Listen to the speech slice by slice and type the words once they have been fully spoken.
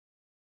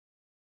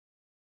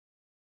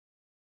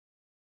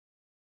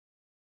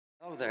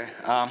Hello there.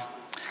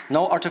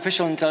 No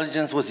artificial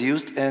intelligence was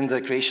used in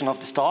the creation of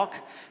this talk,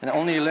 and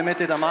only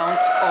limited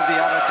amounts of the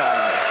other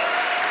kind.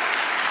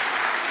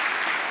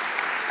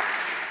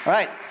 All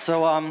right,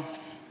 so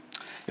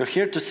you're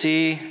here to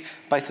see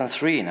Python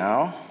 3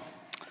 now.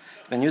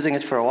 Been using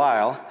it for a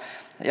while.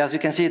 As you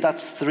can see,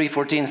 that's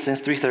 3.14, since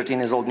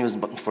 3.13 is old news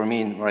for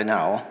me right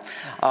now.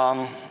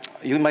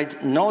 You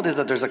might notice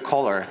that there's a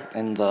color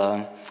in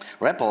the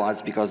REPL.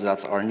 That's because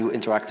that's our new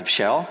interactive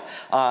shell,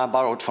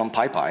 borrowed from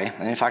PyPy.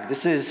 And in fact,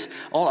 this is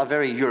all a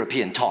very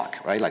European talk,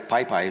 right? Like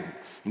PyPy,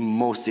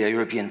 mostly a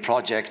European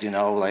project, you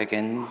know, like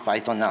in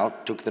Python now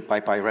took the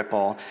PyPy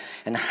REPL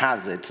and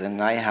has it.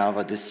 And I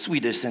have this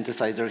Swedish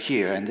synthesizer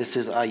here, and this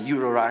is a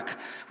Eurorack,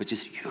 which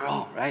is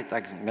Euro, right?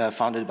 Like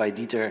founded by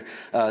Dieter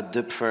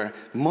Düpfer,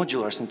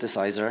 modular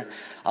synthesizer.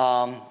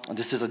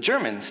 This is a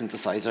German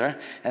synthesizer,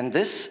 and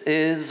this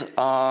is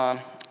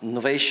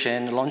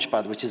Innovation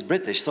Launchpad, which is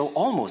British, so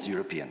almost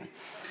European.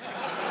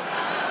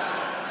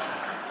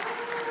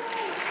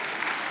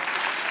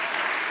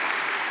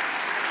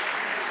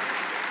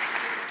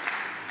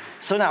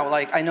 So now,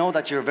 like, I know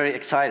that you're very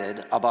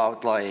excited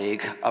about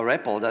like a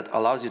REPL that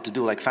allows you to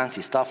do like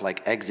fancy stuff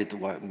like exit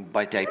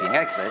by typing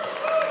exit.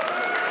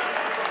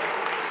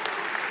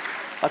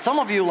 But some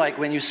of you, like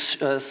when you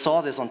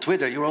saw this on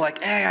Twitter, you were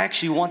like, hey, I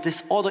actually want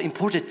this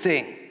auto-imported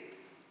thing.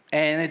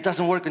 And it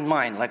doesn't work in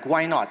mine. Like,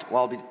 why not?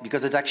 Well,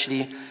 because it's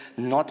actually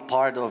not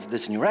part of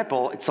this new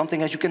REPL. It's something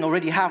that you can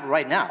already have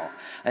right now.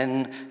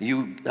 And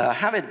you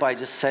have it by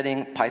just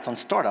setting Python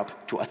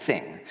startup to a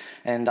thing.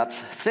 And that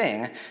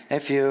thing,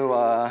 if you,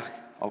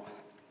 if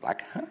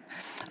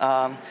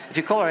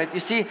you color it,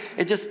 you see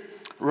it just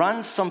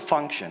runs some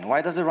function.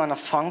 Why does it run a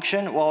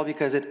function? Well,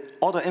 because it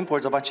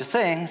auto-imports a bunch of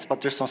things,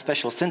 but there's some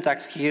special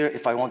syntax here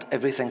if I want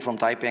everything from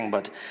typing,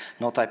 but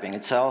not typing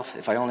itself.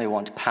 If I only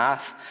want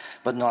path,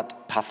 but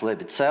not pathlib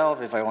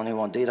itself. If I only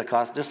want data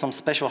class, there's some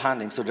special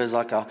handling. So there's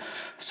like a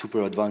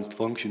super advanced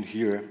function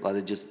here, but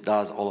it just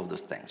does all of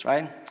those things,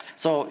 right?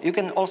 So you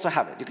can also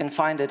have it. You can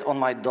find it on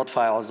my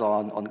 .files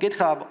on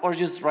GitHub, or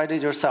just write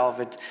it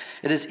yourself. It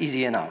is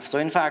easy enough. So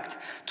in fact,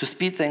 to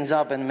speed things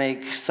up and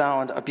make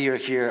sound appear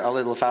here a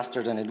little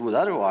faster than it would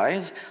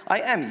otherwise, I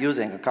am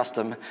using a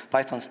custom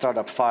Python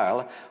startup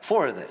file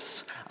for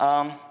this.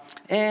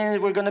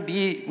 And we're going to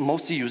be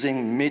mostly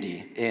using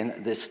MIDI in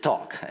this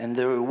talk. And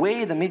the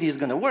way the MIDI is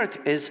going to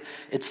work is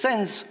it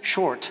sends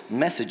short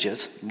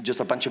messages, just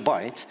a bunch of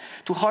bytes,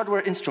 to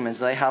hardware instruments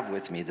that I have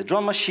with me. The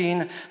drum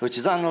machine, which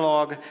is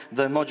analog,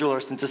 the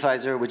modular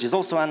synthesizer, which is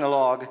also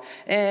analog,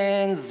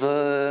 and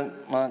the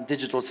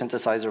digital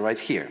synthesizer right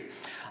here.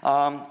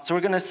 So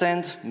we're going to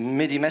send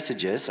MIDI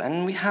messages,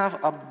 and we have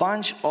a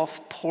bunch of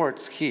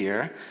ports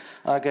here.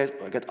 I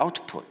get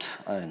output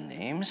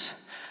names.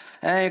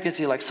 And you can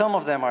see, like, some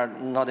of them are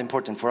not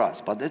important for us,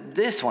 but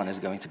this one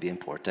is going to be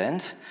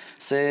important,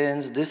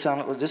 since this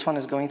one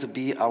is going to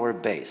be our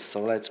base.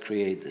 So let's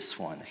create this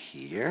one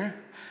here.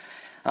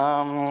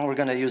 We're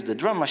going to use the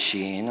drum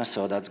machine,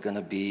 so that's going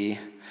to be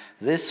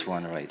this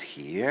one right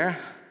here.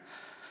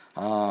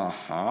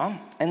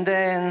 And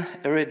then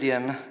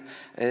Iridium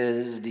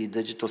is the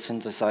digital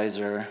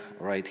synthesizer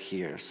right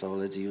here. So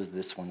let's use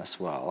this one as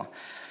well.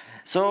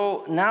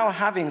 So now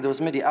having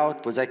those MIDI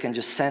outputs, I can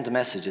just send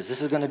messages.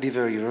 This is going to be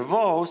very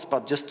verbose,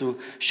 but just to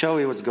show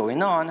you what's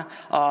going on,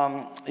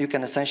 you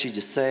can essentially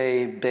just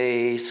say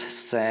base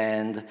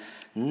send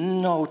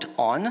note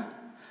on,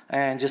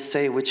 and just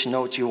say which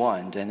note you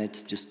want, and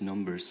it's just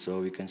numbers.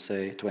 So you can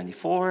say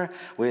 24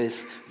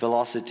 with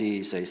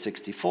velocity, say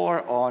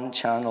 64 on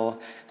channel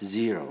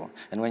 0.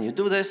 And when you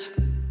do this,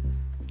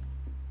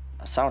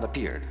 a sound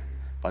appeared,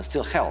 but it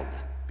still held,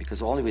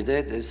 because all we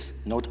did is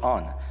note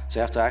on. So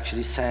you have to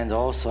actually send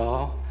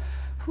also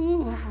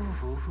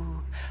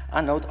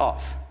a note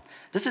off.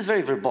 This is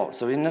very verbose,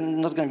 so we're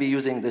not going to be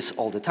using this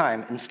all the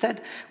time.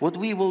 Instead, what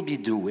we will be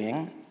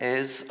doing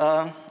is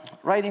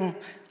writing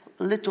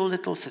little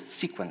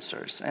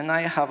sequencers. And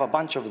I have a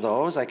bunch of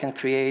those. I can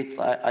create,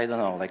 I don't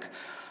know, like,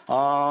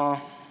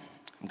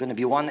 I'm going to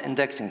be one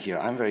indexing here.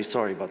 I'm very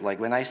sorry, but like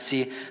when I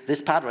see this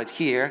pad right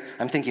here,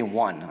 I'm thinking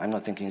 1. I'm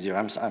not thinking 0.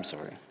 I'm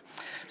sorry.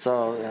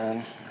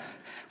 So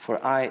for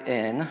I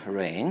in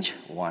range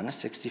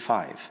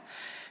 165.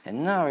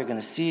 And now we're going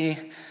to see,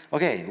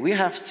 OK, we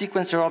have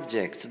sequencer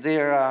objects.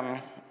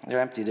 They're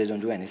empty. They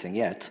don't do anything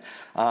yet.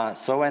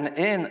 So when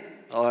in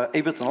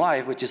Ableton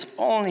Live, which is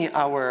only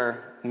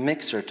our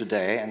mixer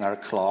today and our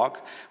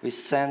clock, we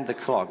send the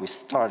clock. We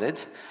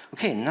started.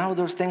 OK, now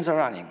those things are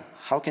running.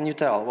 How can you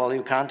tell? Well,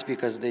 you can't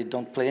because they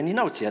don't play any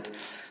notes yet.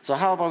 So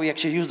how about we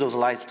actually use those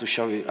lights to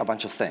show you a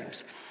bunch of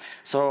things?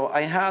 So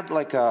I had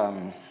like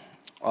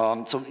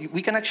so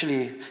we can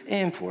actually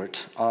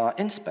import,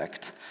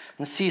 inspect,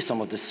 and see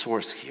some of the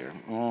source here.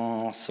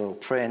 So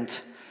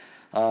print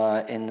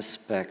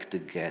inspect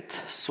get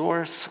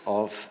source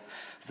of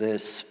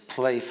this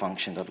play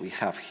function that we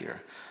have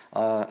here.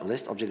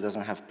 List object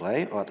doesn't have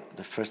play, but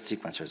the first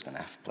sequencer is going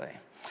to have play.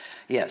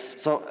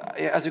 Yes, so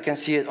as you can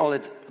see, all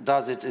it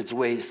does is it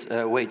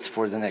waits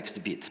for the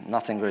next beat.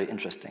 Nothing very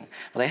interesting.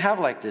 But I have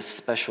like this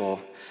special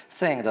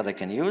thing that I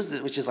can use,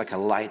 which is like a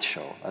light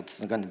show. That's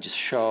going to just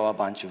show a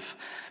bunch of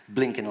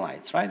blinking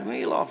lights, right?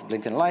 We love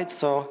blinking lights,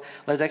 so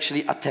let's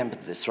actually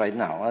attempt this right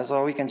now.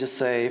 So we can just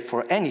say,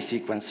 for any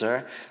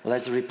sequencer,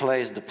 let's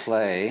replace the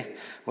play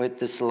with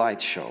this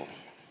light show.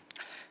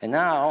 And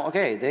now,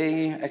 okay,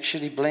 they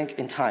actually blink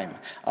in time.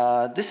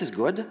 This is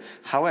good.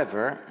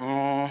 However,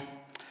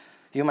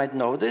 you might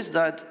notice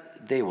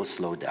that they will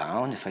slow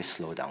down if I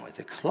slow down with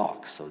the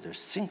clock. So they're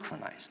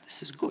synchronized.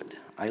 This is good.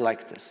 I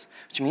like this,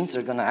 which means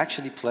they're going to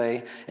actually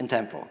play in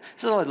tempo.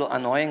 This is a little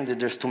annoying that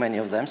there's too many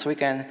of them, so we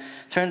can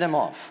turn them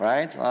off,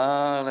 right?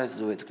 Let's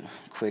do it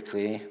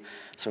quickly.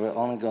 So we're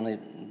only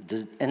going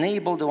to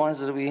enable the ones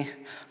that we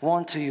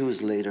want to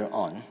use later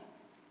on.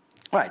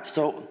 Right,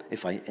 so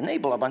if I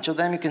enable a bunch of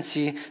them, you can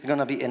see they're going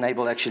to be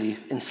enabled actually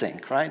in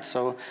sync, right?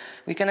 So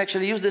we can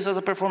actually use this as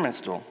a performance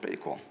tool. Pretty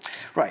cool.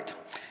 Right.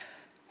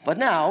 But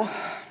now,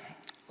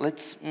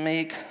 let's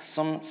make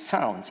some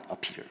sounds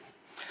appear.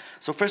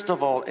 So first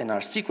of all, in our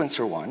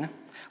sequencer one,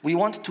 we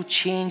want to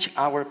change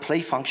our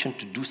play function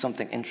to do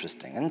something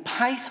interesting. And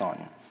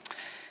Python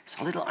is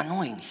a little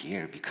annoying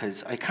here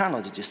because I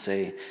cannot just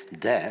say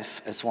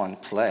def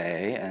s1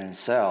 play and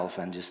self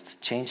and just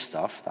change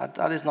stuff.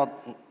 That is not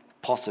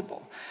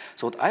possible.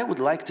 So what I would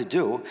like to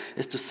do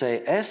is to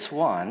say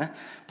s1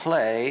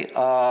 play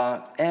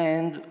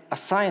and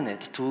assign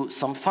it to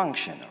some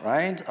function,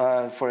 right?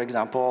 For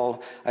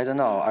example, I don't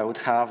know, I would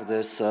have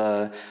this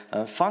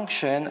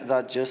function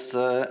that just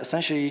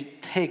essentially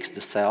takes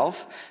the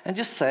self and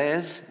just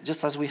says,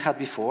 just as we had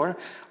before,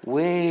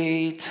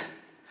 wait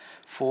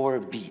for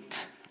beat,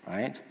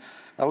 right?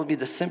 That would be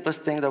the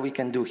simplest thing that we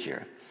can do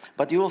here.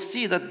 But you will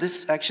see that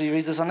this actually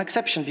raises an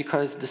exception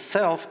because the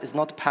self is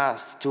not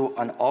passed to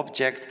an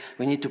object.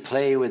 We need to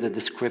play with the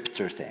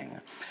descriptor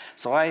thing.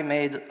 So I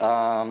made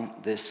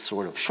this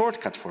sort of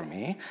shortcut for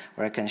me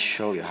where I can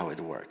show you how it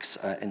works.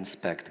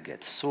 Inspect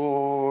get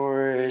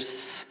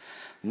source,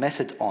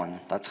 method on,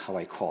 that's how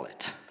I call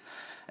it.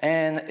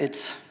 And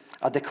it's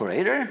a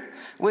decorator,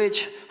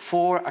 which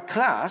for a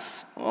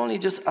class only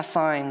just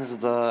assigns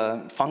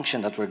the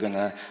function that we're going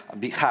to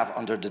have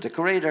under the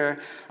decorator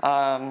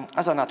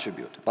as an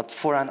attribute. But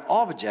for an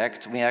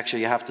object, we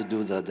actually have to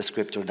do the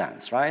descriptor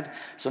dance, right?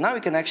 So now we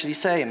can actually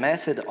say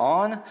method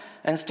on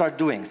and start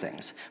doing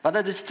things. But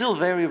that is still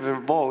very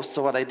verbose,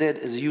 so what I did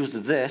is use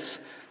this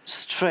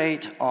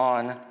straight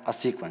on a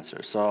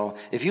sequencer. So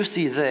if you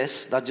see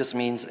this, that just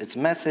means it's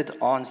method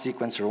on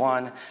sequencer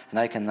one, and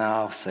I can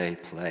now say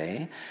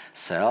play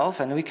self,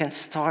 and we can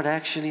start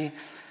actually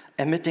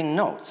emitting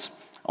notes.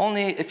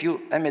 Only if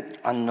you emit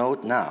a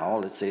note now,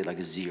 let's say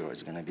like 0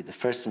 is going to be the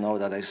first note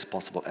that is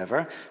possible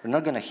ever, we're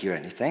not going to hear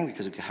anything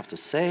because we have to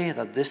say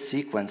that this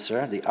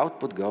sequencer, the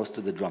output goes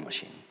to the drum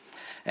machine.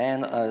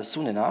 And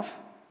soon enough,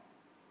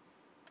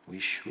 we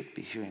should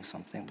be hearing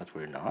something, but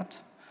we're not.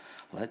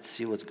 Let's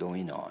see what's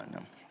going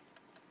on.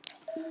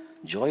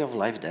 Joy of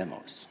live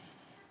demos.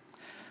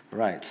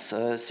 Right,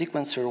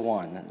 sequencer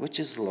one, which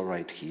is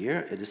right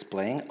here, it is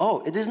playing.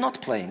 Oh, it is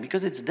not playing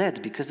because it's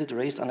dead, because it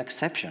raised an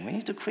exception. We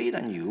need to create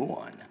a new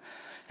one.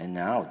 And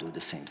now do the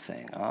same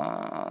thing.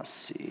 Ah,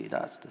 see,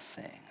 that's the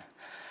thing.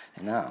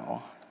 And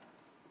now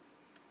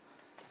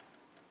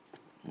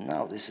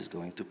this is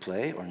going to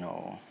play or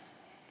no?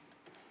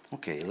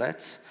 Okay,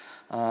 let's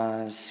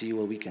see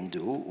what we can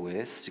do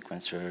with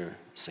sequencer,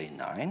 say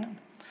 9,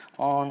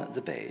 on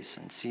the bass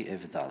and see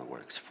if that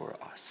works for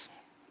us.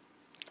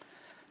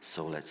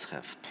 So let's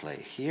have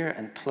play here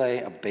and play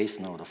a bass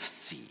note of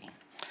C.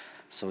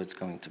 So it's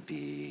going to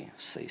be,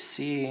 say,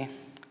 C,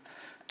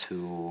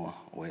 2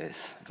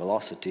 with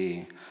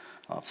velocity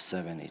of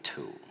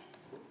 72.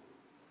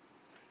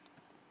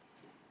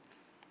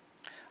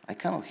 I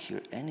cannot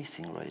hear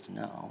anything right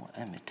now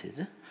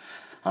emitted,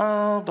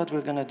 but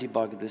we're going to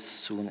debug this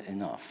soon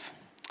enough.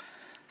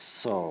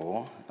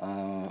 So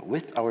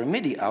with our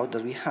MIDI out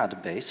that we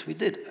had bass, we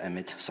did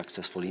emit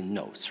successfully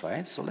notes,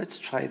 right? So let's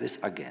try this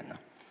again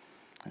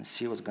and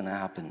see what's going to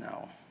happen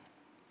now.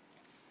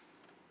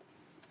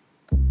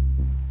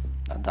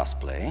 That does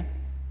play.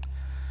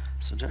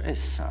 So there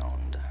is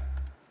sound.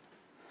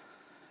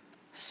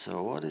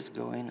 So what is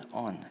going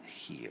on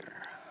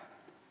here?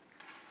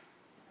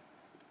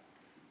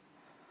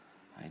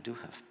 I do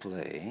have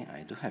play, I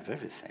do have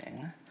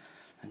everything.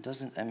 It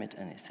doesn't emit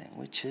anything,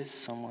 which is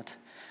somewhat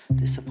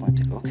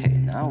disappointing. Okay,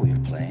 now we're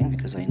playing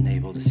because I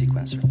enabled the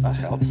sequencer. That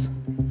helps.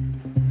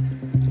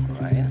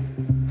 Right.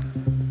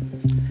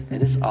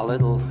 It is a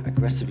little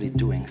aggressively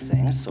doing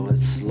things, so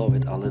let's slow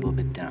it a little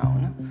bit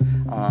down.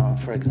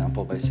 For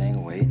example, by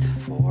saying wait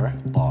for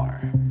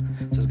bar.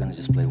 So it's going to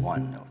just play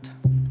one note.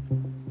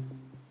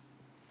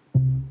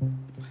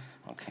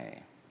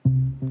 Okay.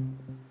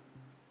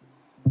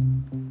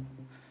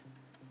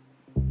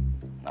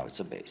 Now it's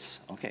a bass.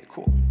 Okay,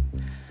 cool.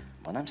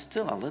 But I'm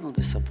still a little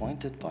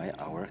disappointed by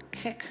our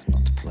kick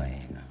not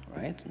playing,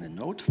 right? And the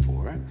note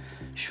 4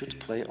 should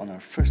play on our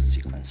first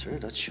sequencer.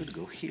 That should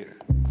go here.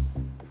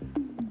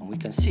 And we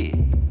can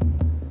see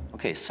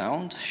Okay,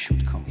 sound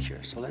should come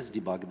here. So let's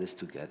debug this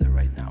together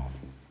right now.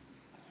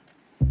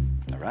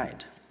 All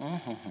right.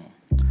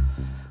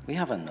 We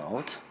have a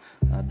note.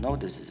 That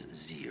note is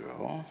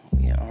 0.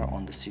 We are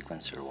on the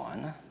sequencer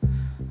 1.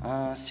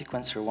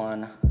 Sequencer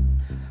 1.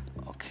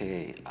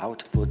 Okay,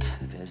 output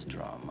is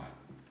drum.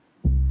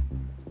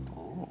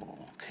 Oh,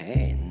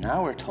 okay,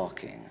 now we're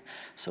talking.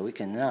 So we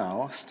can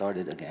now start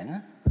it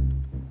again.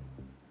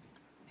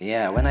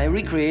 Yeah, when I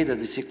recreated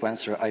the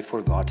sequencer, I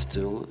forgot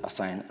to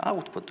assign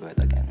output to it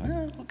again.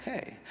 Well,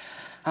 okay.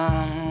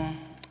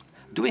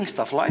 Doing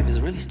stuff live is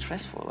really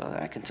stressful, well,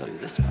 I can tell you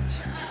this much.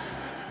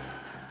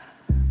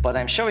 But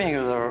I'm showing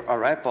you a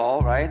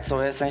REPL, right?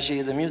 So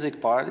essentially the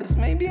music part is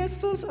maybe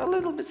it's a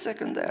little bit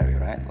secondary,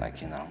 right?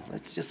 Like, you know,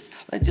 let's just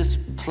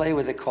play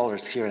with the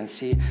colors here and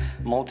see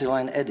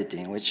multi-line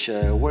editing, which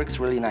works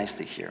really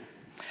nicely here.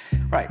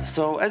 Right,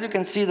 so as you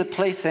can see, the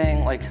play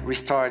thing like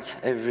restarts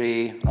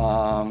every,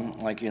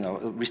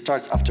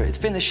 restarts after it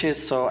finishes,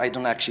 so I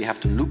don't actually have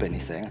to loop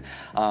anything.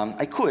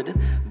 I could,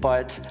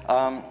 but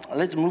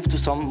let's move to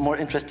some more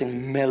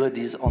interesting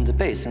melodies on the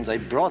bass, since I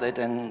brought it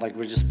and like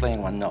we're just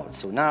playing one note.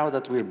 So now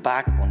that we're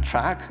back on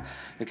track,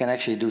 we can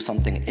actually do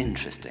something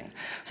interesting.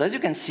 So as you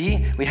can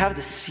see, we have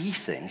the C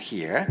thing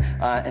here,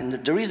 and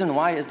the reason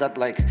why is that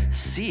like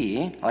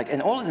C,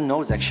 and all of the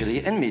notes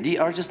actually in MIDI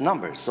are just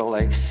numbers. So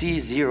like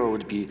C0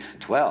 would be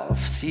 12,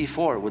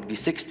 C4 would be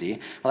 60.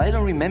 Well, I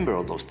don't remember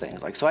all those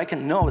things. So I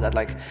can know that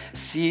like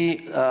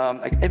C,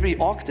 every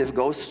octave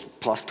goes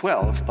plus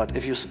 12, but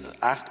if you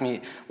ask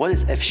me what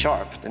is F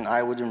sharp, then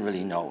I wouldn't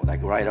really know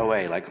like right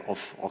away, like of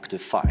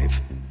octave 5.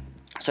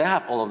 So I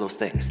have all of those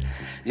things.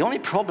 The only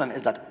problem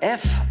is that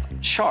F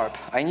sharp,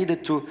 I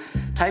needed to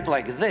type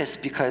like this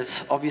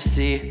because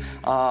obviously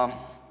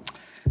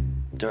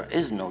there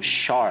is no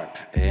sharp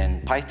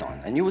in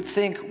Python. And you would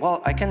think,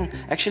 well, I can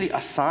actually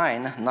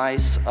assign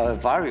nice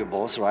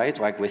variables, right,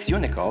 like with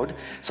Unicode.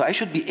 So I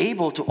should be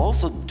able to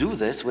also do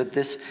this with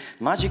this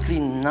magically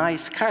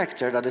nice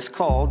character that is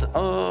called,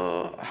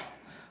 I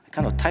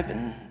kind of type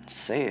and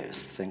say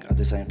this thing at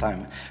the same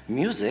time,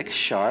 music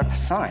sharp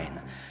sign.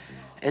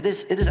 It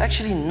is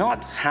actually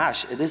not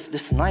hash. It is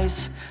this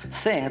nice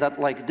thing that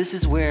like this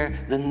is where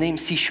the name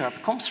C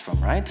sharp comes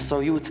from, right? So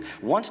you would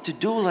want to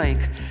do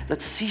like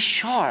that C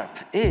sharp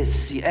is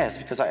CS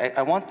because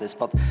I want this,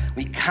 but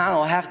we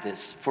cannot have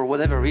this for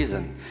whatever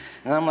reason.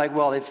 And I'm like,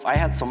 well, if I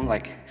had some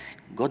like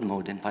God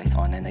mode in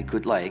Python and I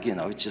could like, you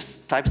know,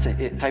 just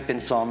type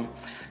in some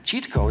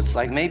cheat codes,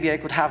 like maybe I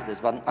could have this,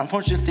 but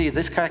unfortunately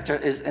this character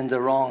is in the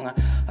wrong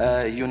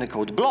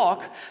Unicode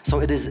block, so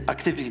it is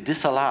actively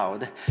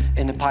disallowed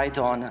in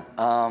Python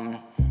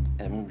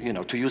you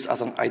know, to use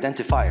as an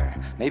identifier.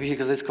 Maybe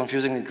because it's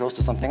confusingly close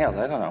to something else,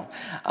 I don't know.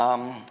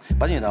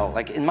 But you know,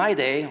 like in my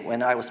day,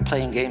 when I was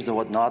playing games and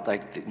whatnot,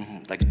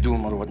 like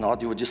Doom or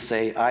whatnot, you would just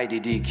say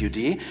IDD,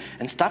 QD,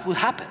 and stuff would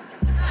happen.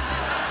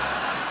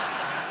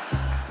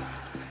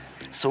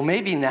 So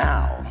maybe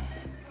now,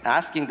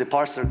 asking the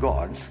parser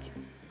gods,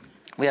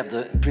 we have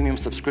the premium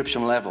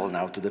subscription level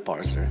now to the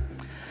parser,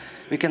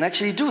 we can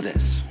actually do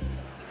this.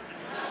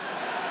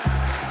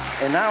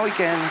 And now we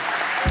can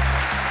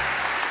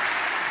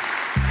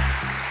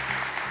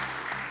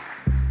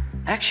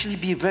actually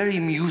be very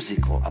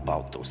musical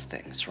about those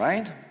things,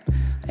 right?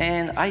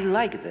 And I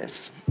like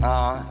this,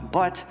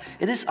 but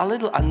it is a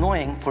little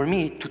annoying for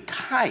me to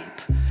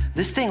type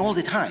this thing all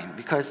the time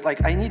because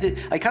like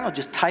I cannot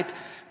just type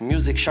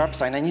music sharp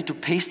sign, I need to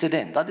paste it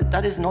in.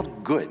 That is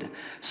not good.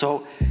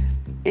 So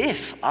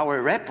if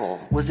our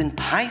REPL was in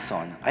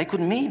Python, I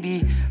could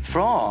maybe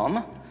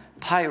from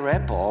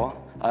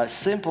PyREPL,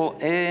 simple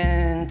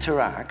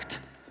interact,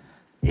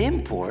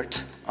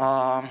 import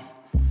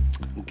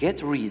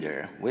get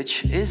reader,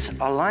 which is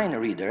a line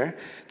reader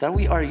that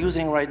we are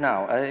using right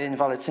now.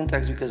 Invalid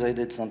syntax because I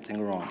did something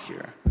wrong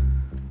here.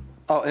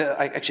 Oh,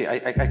 actually,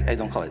 I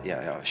don't call it.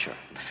 Yeah, sure.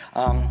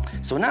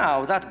 So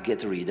now that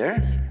get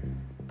reader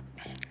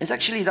is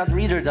actually that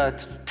reader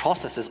that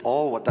processes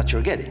all that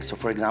you're getting. So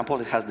for example,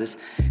 it has this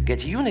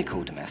get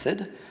Unicode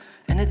method,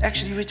 and it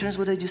actually returns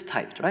what I just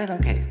typed, right?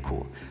 Okay,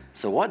 cool.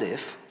 So what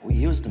if we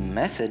use the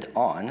method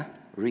on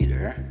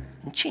reader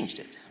and changed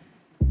it?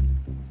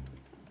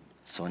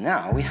 So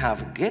now we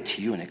have get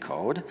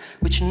Unicode,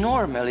 which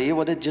normally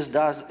what it just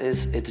does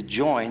is it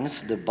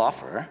joins the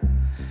buffer.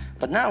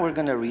 But now we're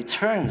going to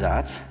return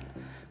that,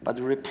 but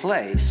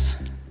replace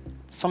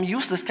some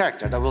useless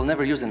character that we'll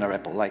never use in a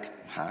REPL,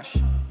 like hash.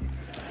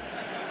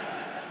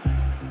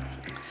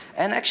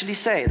 And actually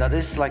say that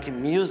it's like a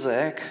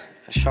music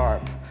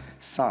sharp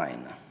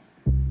sign.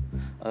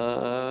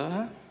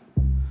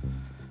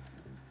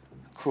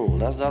 Cool,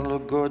 does that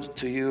look good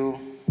to you?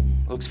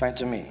 Looks fine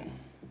to me.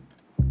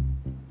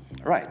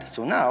 Right,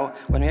 so now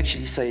when we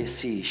actually say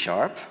C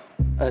sharp,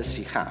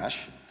 C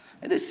hash,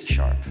 it is C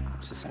sharp,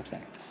 it's the same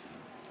thing.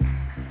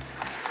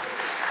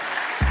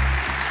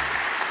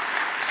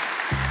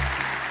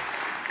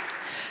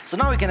 So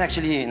now we can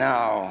actually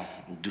now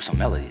do some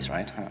melodies,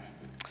 right?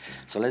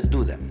 So let's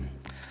do them.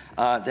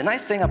 The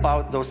nice thing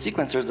about those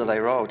sequencers that I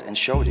wrote and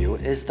showed you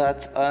is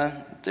that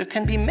there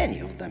can be many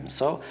of them.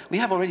 So we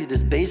have already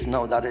this base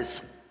node that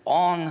is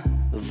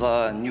on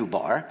the new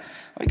bar.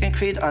 We can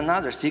create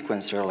another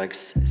sequencer, like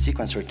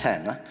sequencer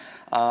 10.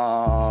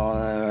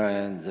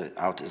 The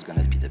out is going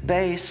to be the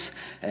base,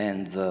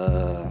 and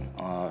the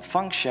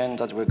function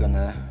that we're going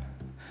to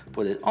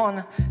put it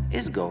on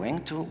is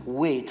going to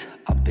wait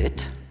a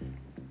bit,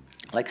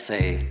 like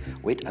say,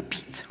 wait a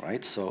beat,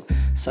 right? So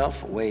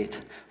self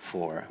wait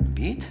for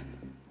beat,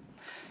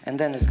 and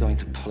then it's going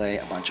to play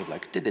a bunch of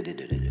like,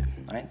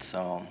 right?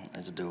 So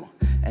let's do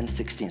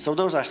N16. So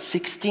those are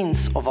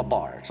 16ths of a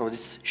bar. So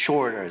it's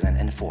shorter than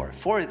N4.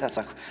 4, that's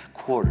a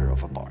quarter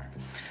of a bar.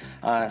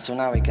 So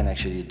now we can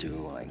actually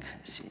do like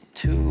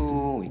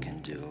C2, we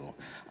can do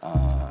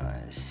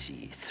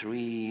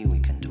C3, we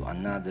can do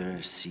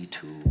another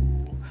C2,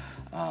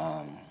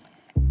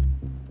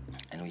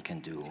 and we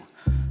can do,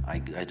 I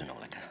don't know,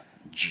 like a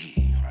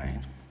G, right?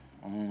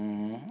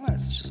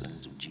 Let's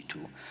do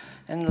G2.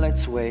 And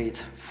let's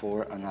wait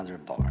for another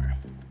bar.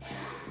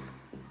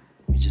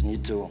 We just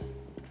need to,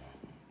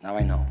 now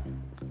I know,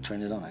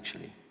 turn it on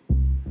actually.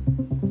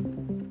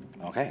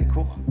 Okay,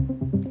 cool.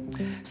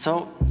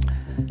 So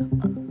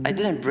I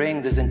didn't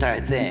bring this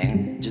entire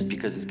thing just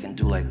because it can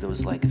do like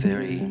those like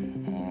very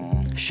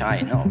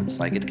shy notes.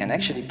 Like it can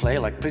actually play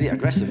like pretty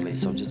aggressively,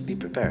 so just be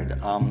prepared.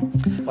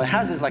 What it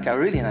has is like a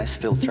really nice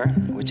filter,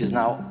 which is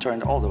now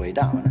turned all the way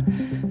down,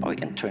 but we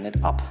can turn it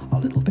up a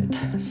little bit.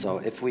 So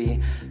if we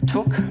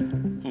took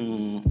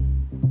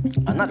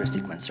another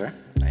sequencer,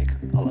 like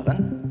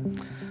 11,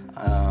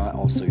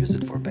 also use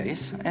it for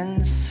bass,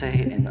 and say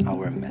in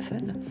our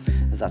method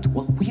that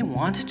what we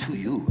want to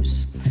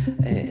use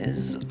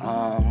is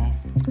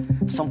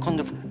some kind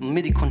of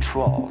MIDI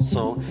control.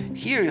 So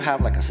here you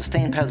have like a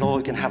sustain pedal,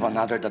 you can have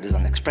another that is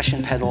an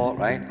expression pedal,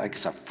 right? Like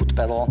it's a foot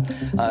pedal.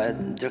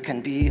 There can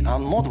be a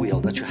mod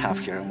wheel that you have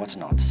here and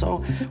whatnot.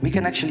 So we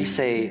can actually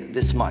say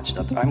this much,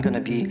 that I'm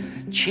gonna be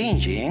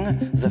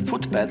changing the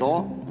foot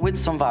pedal with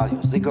some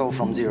values. They go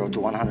from 0 to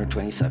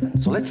 127.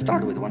 So let's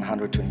start with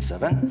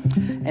 127.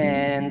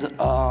 And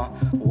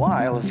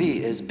while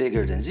V is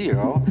bigger than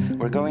 0,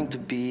 we're going to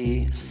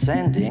be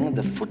sending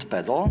the foot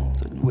pedal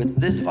with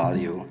this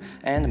value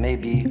and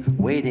maybe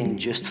waiting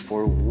just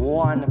for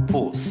one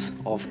pulse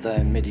of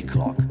the MIDI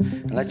clock.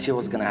 And let's see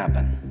what's going to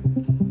happen.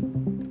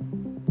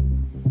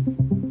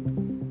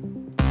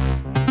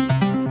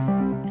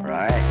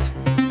 Right.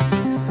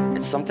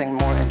 It's something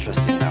more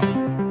interesting now.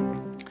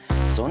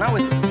 So now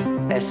with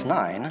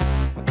S9,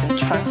 we can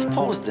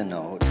transpose the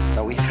note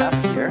that we have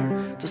here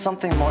to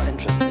something more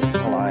interesting,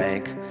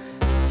 like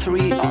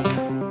 3 up.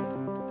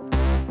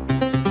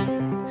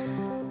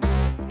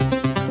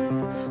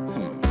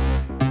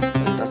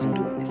 It doesn't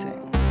do anything.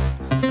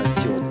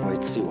 Let's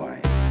see why.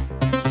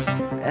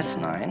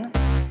 S9.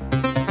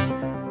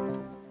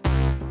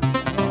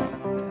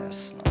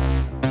 S9.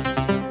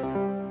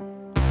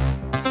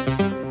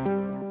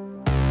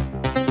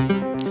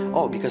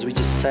 Oh, because we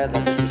just said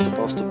that this is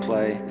supposed to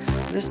play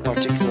this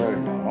particular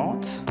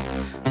note.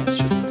 It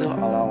should still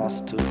allow us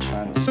to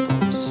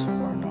transpose,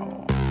 or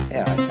no?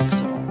 Yeah, I think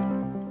so.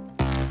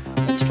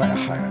 Let's try a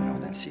higher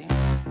note and see.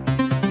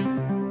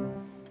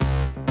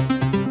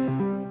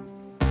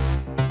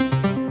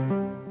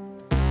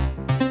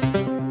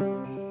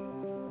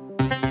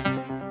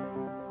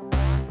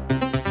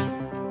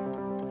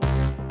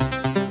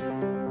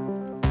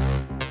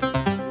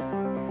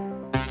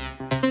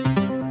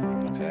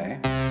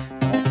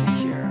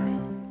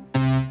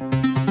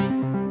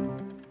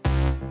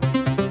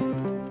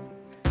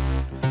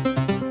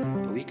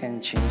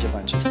 Change a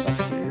bunch of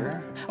stuff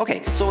here.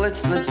 Okay, so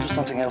let's do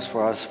something else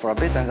for us for a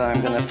bit, and then I'm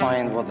going to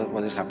find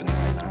what is happening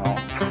right now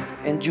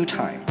in due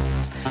time.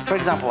 For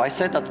example, I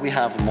said that we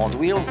have mod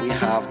wheel, we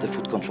have the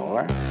foot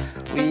controller.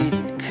 We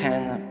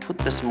can put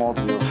this mod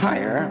wheel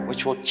higher,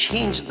 which will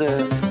change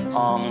the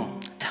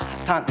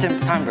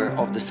timbre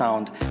of the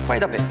sound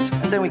quite a bit,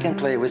 and then we can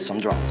play with some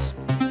drums.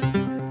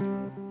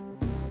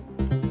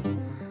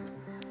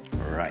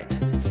 Right.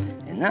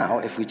 And now,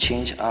 if we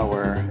change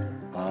our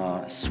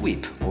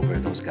sweep over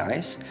those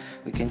guys,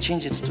 we can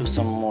change it to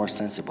some more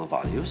sensible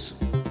values.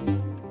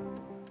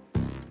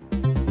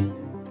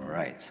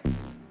 Right.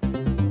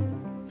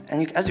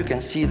 And as you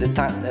can see, the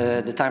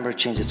timbre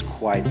changes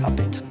quite a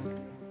bit.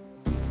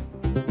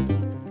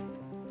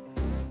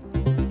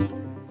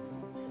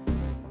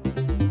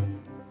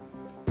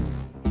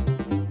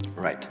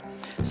 Right.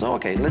 So,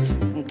 okay, let's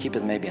keep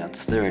it maybe at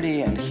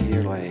 30 and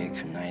here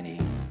like 90.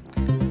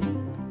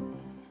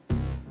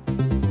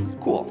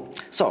 Cool.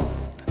 So,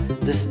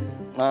 this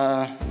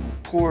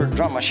poor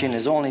drum machine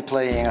is only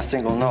playing a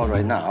single note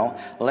right now.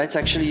 Let's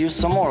actually use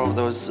some more of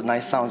those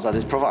nice sounds that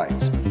it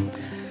provides.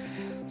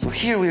 So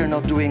here we are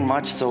not doing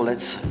much, so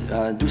let's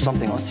do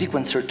something on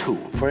sequencer 2.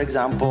 For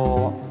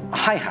example, a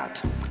hi-hat.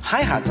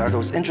 Hi-hats are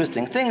those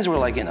interesting things where,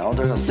 like, you know,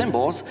 there are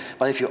cymbals,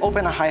 but if you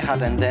open a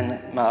hi-hat and then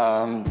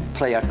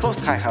play a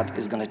closed hi-hat,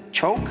 it's going to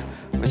choke,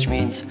 which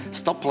means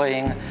stop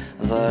playing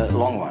the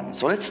long one.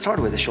 So let's start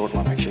with the short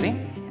one, actually.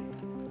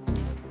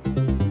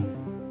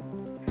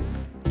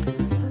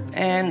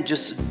 and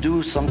just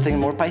do something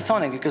more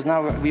Pythonic, because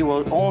now we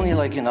were only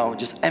like, you know,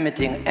 just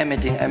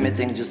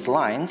emitting just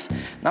lines.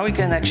 Now we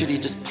can actually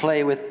just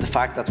play with the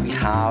fact that we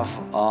have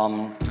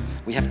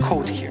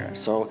code here.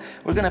 So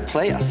we're going to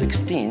play a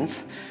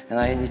 16th, and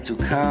I need to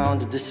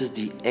count. This is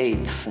the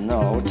 8th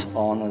note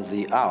on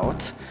the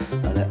out.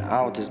 The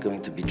out is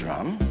going to be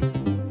drum.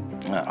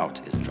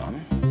 Out is drum.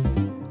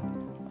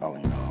 Oh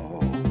no.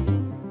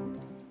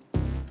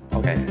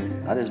 Okay,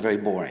 that is very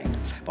boring.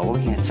 But what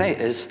we can say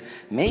is,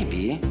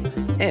 maybe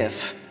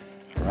if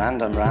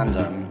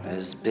random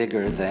is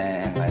bigger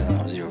than, I don't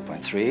know,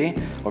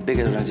 0.3, or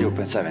bigger than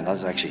 0.7,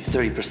 that's actually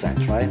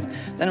 30%, right?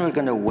 Then we're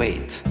going to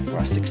wait for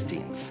a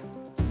 16th.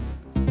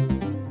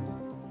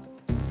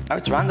 Now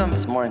it's random,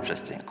 it's more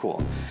interesting,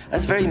 cool.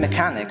 That's very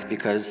mechanic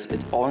because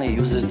it only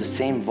uses the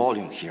same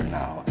volume here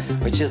now,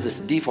 which is this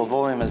default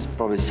volume is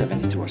probably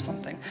 72 or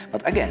something.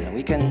 But again,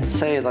 we can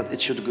say that it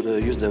should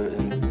use the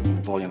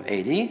volume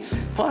 80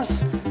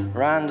 plus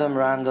random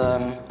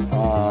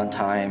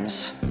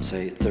times,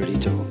 say,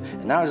 32.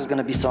 And now there's going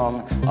to be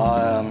some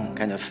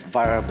kind of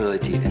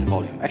variability in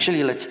volume.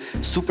 Actually, let's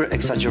super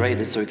exaggerate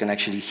it so we can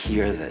actually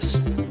hear this,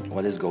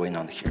 what is going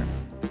on here.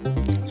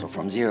 So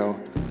from 0,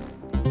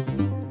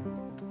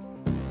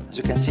 as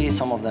you can see,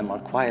 some of them are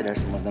quieter,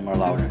 some of them are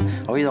louder.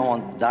 We don't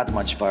want that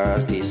much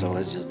variety, so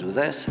let's just do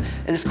this.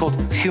 It is called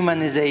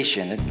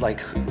humanization. It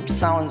like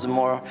sounds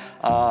more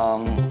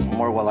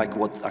well like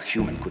what a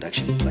human could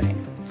actually play.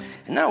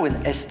 And now in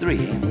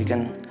S3, we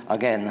can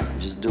again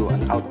just do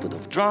an output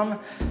of drum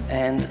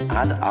and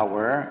add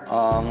our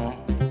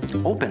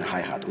open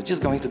hi-hat, which is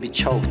going to be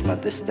choked by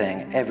this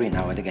thing every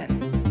now and again.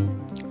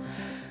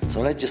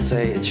 So let's just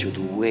say it should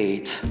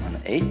wait an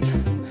 8th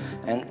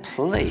and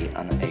play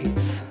an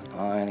 8th.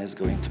 And it's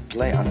going to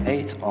play an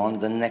 8 on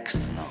the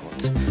next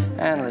note.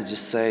 And let's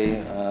just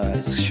say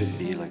it should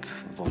be like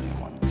volume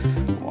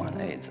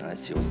 1, 8. And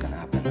let's see what's going to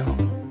happen now.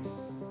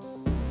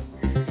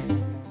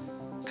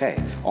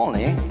 Okay,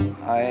 only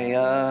I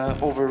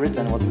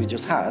overwritten what we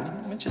just had,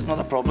 which is not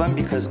a problem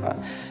because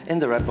in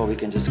the REPL we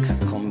can just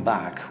come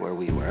back where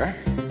we were.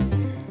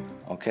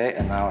 Okay,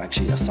 and now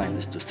actually assign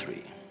this to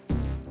 3.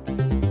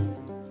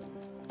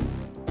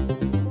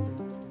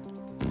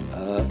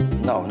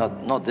 No,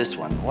 not this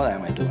one. What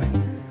am I doing?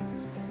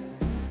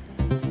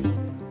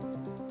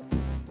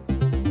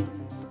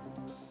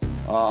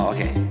 Oh,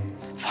 okay.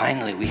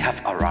 Finally, we have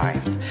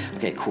arrived.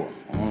 Okay, cool.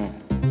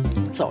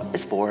 So,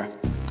 S4.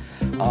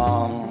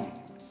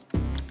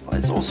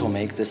 Let's also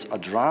make this a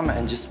drum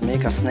and just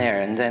make a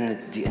snare, and then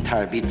the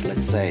entire beat,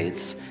 let's say,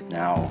 it's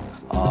now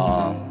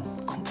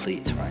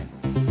complete, right?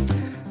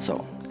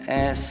 So,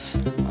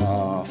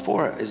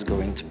 S4 is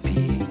going to be...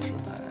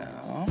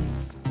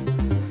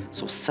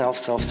 So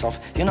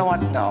self. You know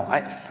what? No,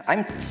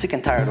 I'm sick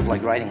and tired of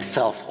like writing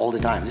self all the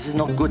time. This is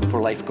not good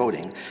for live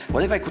coding.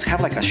 What if I could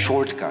have like a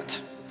shortcut,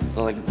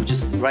 like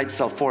just write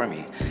self for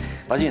me?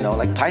 But you know,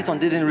 like Python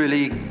didn't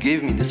really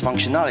give me this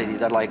functionality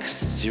that like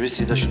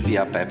seriously there should be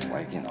a PEP,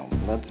 like, you know.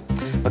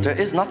 But there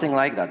is nothing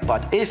like that.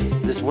 But if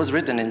this was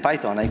written in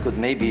Python, I could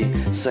maybe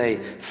say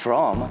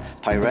from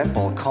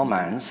PyREPL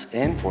commands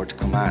import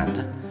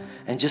command,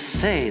 and just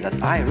say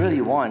that I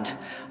really want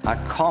a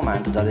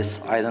command that is,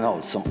 I don't know,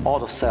 some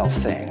auto-self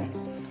thing.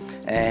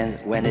 And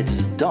when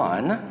it's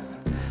done,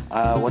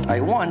 what I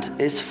want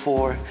is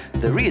for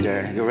the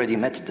reader, you already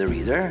met the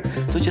reader,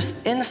 to just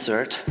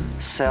insert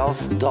self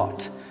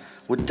dot.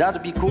 Would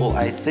that be cool?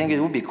 I think it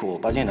would be cool.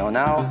 But you know,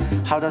 now,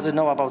 how does it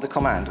know about the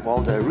command?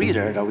 Well, the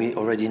reader that we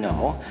already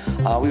know,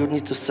 we would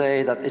need to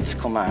say that it's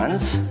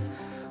commands.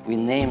 We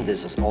name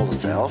this as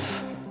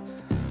auto-self.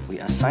 We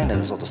assign that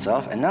as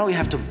auto-self, and now we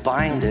have to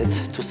bind it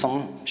to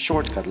some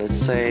shortcut. Let's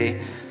say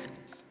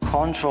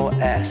Control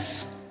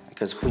S,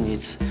 because who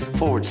needs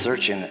forward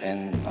search in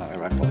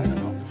REPL? I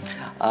don't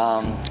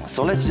know.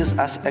 So let's just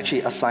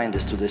actually assign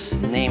this to this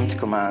named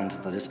command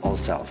that is all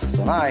self.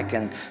 So now I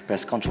can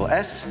press Control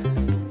S,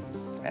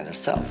 and there's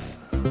self.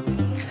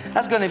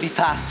 That's going to be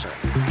faster.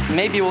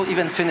 Maybe we'll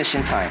even finish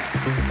in time.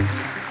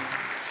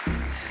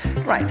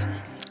 Right.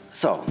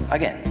 So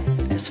again,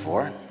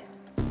 S4.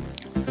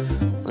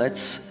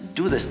 Let's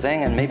do this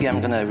thing, and maybe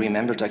I'm going to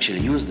remember to actually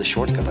use the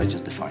shortcut I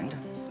just defined.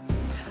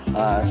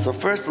 So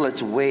first,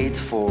 let's wait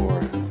for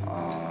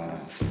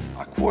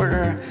a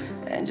quarter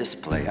and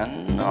just play a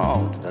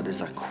note that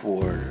is a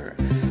quarter,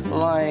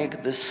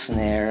 like the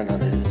snare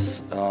that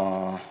is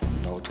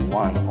note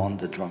 1 on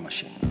the drum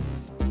machine.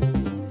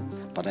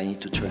 But I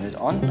need to turn it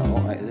on.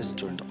 No, it is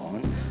turned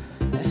on.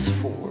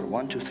 S4,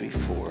 1, 2, 3,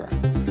 4.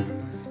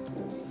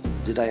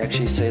 Did I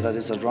actually say that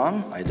it's a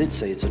drum? I did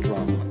say it's a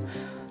drum.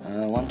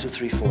 1, 2,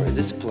 3, 4. It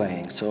is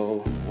playing.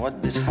 So what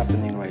is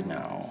happening right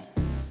now?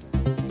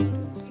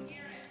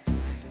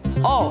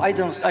 Oh, I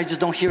just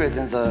don't hear it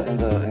in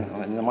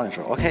the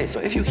monitor. Okay, so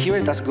if you hear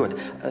it, that's good.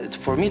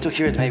 For me to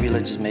hear it, maybe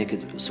let's just make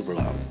it super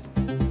loud.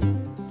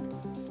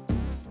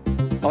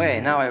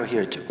 Okay, now I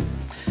hear it too.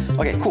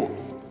 Okay, cool.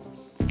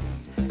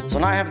 So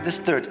now I have this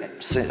third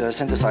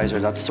synthesizer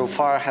that so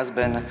far has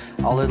been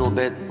a little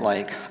bit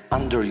like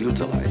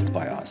underutilized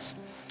by us.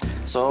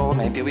 So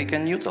maybe we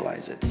can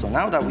utilize it. So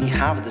now that we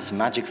have this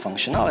magic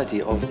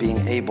functionality of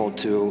being able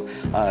to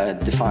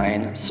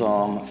define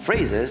some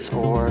phrases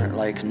or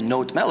like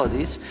note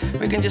melodies,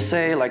 we can just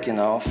say like, you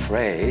know,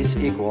 phrase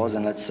equals,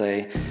 and let's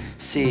say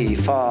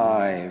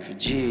C5,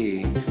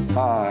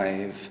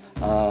 G5,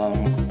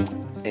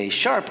 A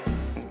sharp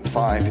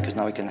 5, because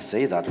now we can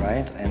say that,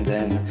 right? And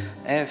then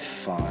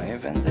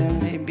F5, and then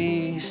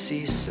maybe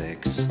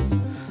C6.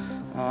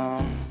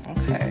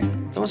 Okay,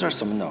 those are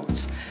some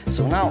notes.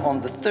 So now on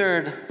the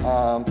third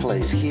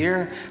place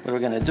here, what we're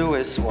gonna do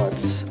is what?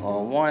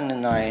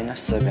 1, 9,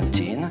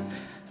 17,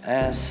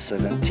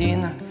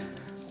 S17.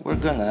 We're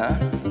gonna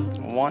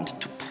want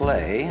to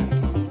play,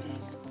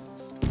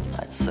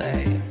 let's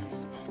say,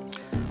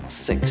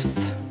 6th.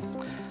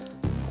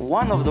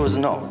 One of those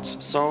notes.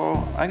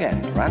 So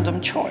again,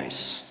 random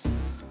choice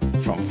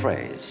from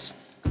phrase.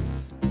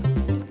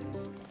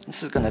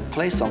 This is going to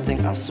play something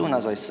as soon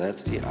as I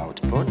set the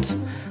output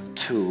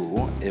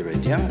to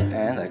Iridium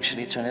and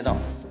actually turn it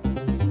on.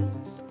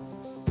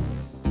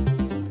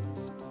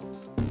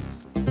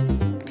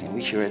 Can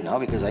we hear it now?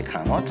 Because I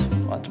cannot,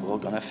 but we're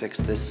going to fix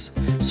this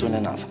soon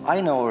enough.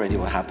 I know already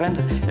what happened.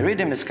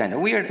 Iridium is kind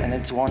of weird and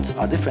it wants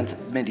a different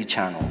MIDI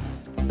channel.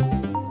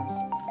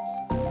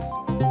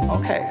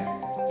 Okay.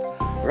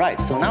 Right,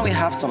 so now we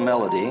have some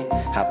melody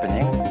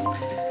happening,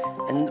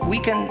 and we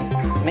can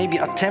maybe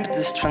attempt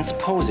this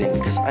transposing,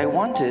 because I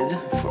wanted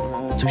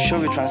to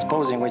show you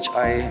transposing, which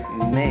I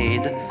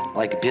made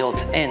like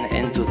built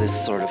into this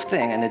sort of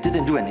thing, and it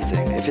didn't do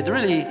anything. If it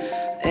really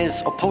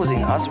is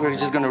opposing us, we're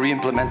just going to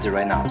re-implement it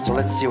right now. So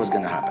let's see what's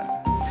going to happen.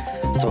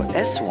 So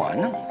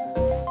S1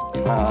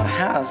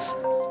 has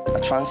a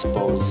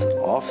transpose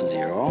of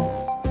 0.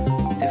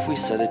 If we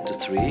set it to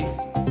 3, it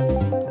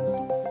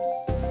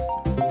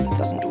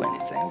doesn't do anything.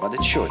 But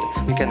it should.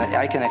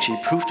 I can actually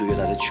prove to you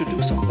that it should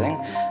do something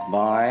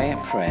by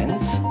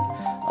print,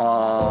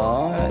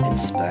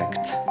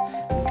 inspect,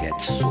 get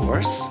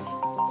source,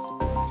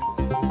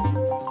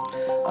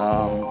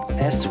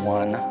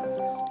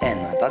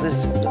 S1N. That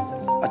is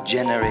a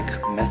generic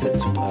method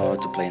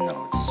to play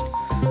notes.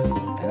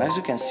 And as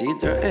you can see,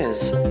 there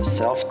is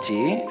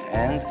self-T,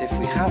 and if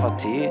we have a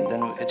T,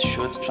 then it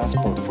should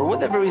transpose. For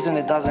whatever reason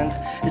it doesn't,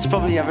 it's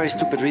probably a very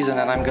stupid reason,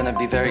 and I'm gonna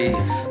be very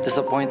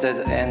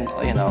disappointed and,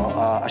 you know,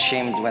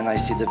 ashamed when I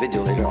see the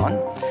video later on.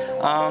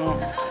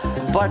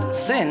 But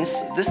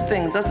since this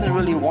thing doesn't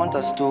really want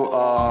us to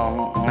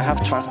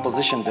have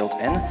transposition built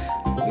in,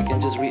 we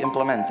can just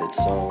re-implement it.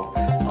 So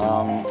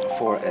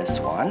for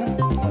S1,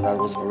 that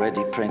was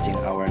already printing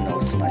our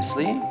notes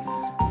nicely.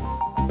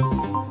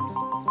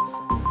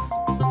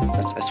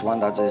 That's S1,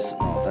 that is,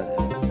 no,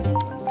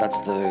 that's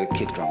the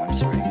kick drum, I'm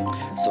sorry.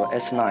 So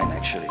S9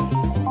 actually.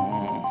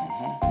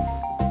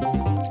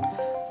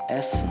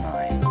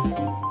 S9.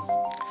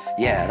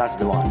 Yeah, that's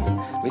the one.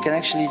 We can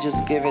actually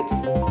just give it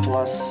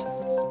plus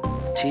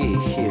T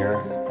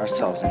here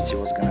ourselves and see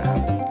what's gonna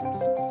happen.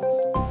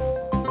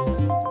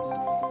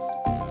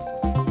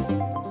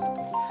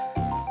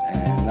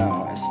 And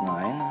now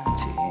S9,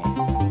 T.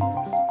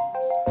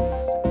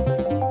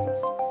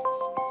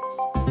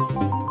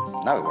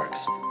 Now it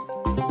works.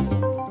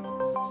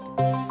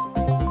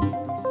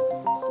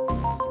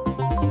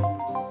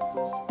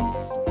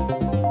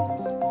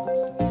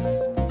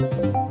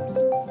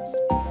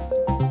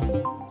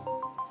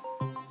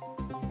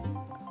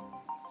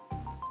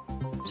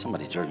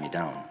 Somebody turned me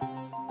down.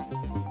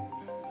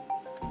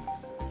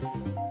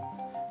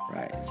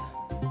 Right.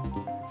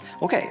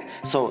 Okay,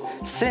 so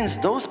since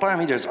those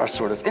parameters are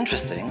sort of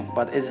interesting,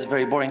 but it's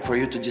very boring for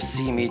you to just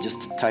see me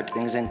just type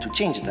things in to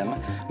change them,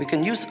 we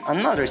can use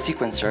another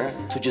sequencer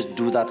to just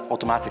do that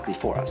automatically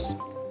for us.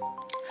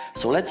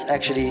 So let's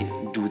actually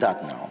do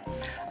that now.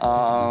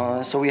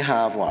 So we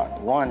have what?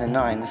 1 and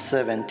 9,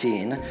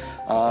 17,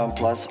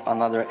 plus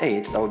another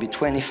 8, that would be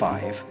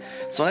 25.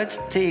 So let's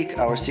take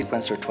our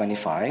sequencer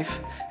 25,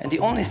 and the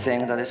only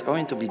thing that it's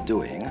going to be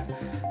doing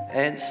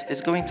is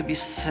it's going to be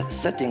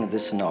setting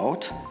this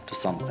note to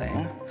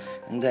something,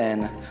 and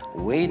then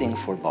waiting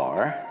for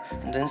bar,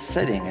 and then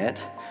setting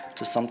it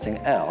to something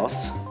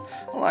else,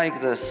 like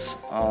this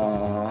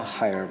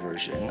higher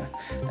version,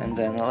 and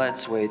then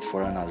let's wait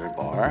for another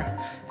bar,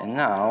 and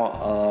now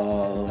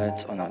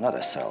let's, oh no, not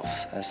S-self,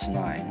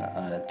 S9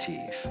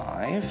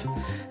 T5,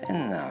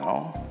 and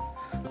now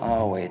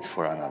I'll wait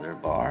for another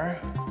bar,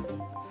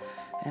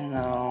 and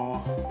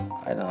now,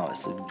 I don't know,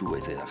 let's do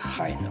with it a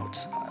high note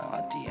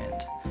at the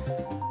end.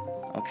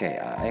 Okay,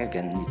 I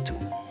again need to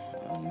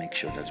make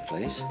sure that it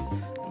plays.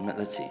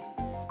 Let's see.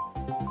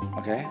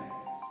 Okay.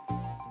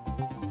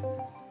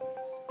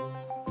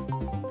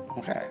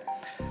 Okay,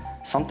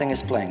 something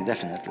is playing,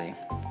 definitely.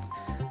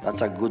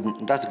 That's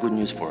good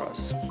news for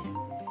us.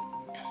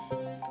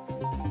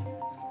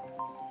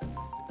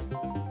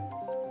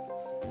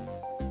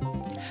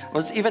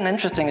 What's even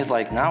interesting is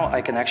like now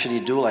I can actually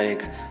do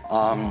like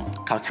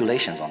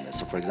calculations on this.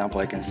 So for example,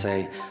 I can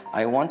say,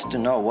 I want to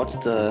know what's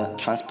the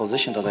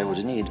transposition that I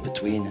would need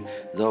between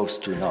those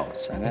two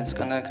notes. And it's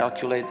gonna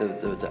calculate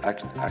the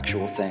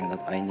actual thing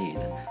that I need.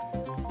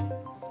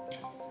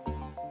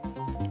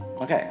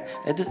 Okay,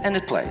 and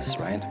it plays,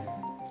 right?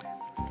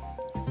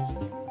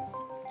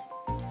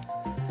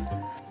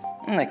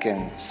 And I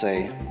can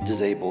say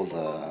disable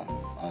the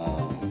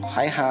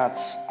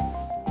hi-hats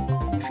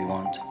if you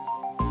want,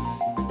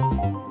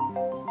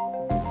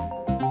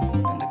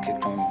 and the kick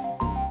drum.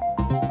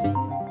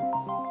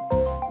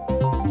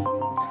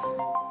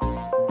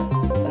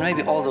 And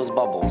maybe all those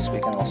bubbles, we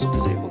can also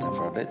disable them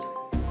for a bit.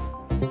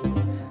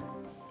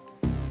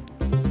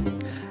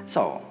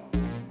 So,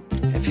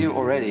 if you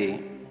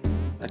already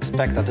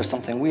expect that there's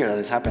something weird that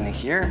is happening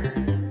here,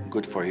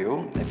 good for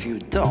you. If you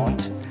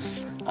don't,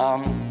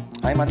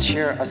 I might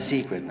share a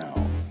secret now.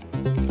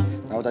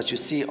 Now that you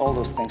see all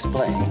those things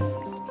playing,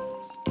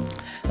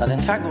 that in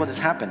fact what is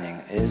happening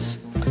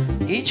is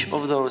each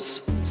of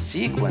those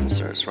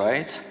sequencers,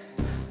 right,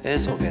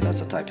 is, okay,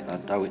 that's a type,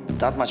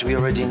 that much we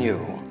already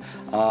knew.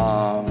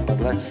 But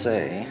let's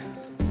say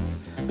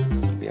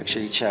we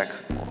actually check,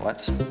 what,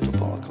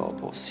 tuple,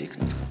 couple,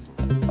 sequence.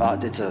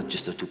 It's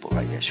just a tuple,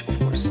 right? Yes, of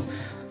course.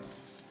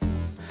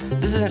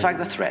 This is in fact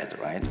the thread,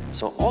 right?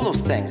 So all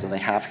those things that I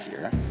have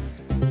here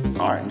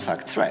are in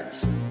fact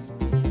threads.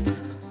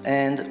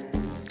 And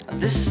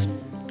this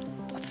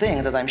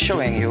thing that I'm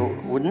showing you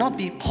would not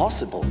be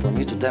possible for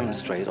me to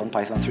demonstrate on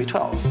Python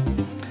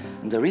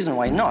 3.12. And the reason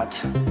why not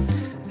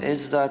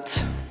is that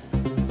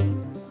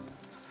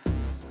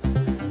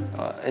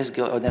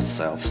that's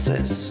self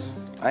sys.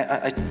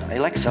 I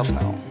like self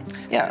now.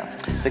 Yeah,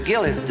 the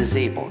GIL is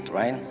disabled,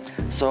 right?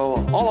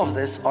 So all of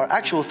this are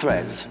actual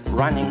threads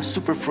running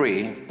super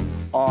free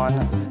on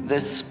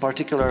this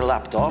particular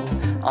laptop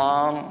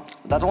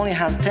that only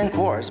has 10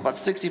 cores, but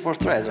 64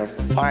 threads are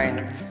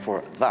fine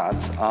for that.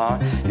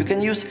 You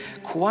can use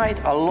quite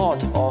a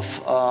lot of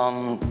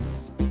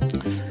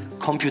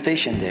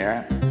computation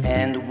there,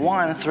 and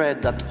one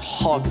thread that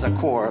hogs a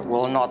core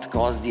will not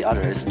cause the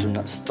others to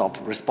not stop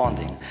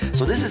responding.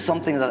 So this is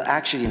something that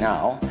actually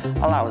now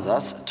allows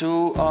us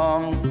to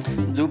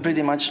do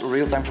pretty much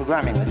real-time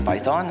programming with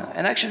Python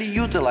and actually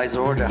utilize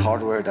all the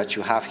hardware that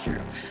you have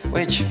here,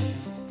 which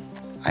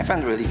I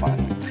find really fun.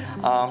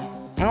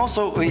 And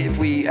also, if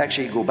we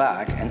actually go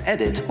back and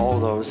edit all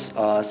those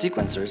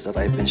sequencers that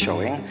I've been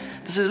showing,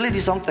 this is really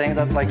something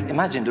that, like,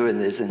 imagine doing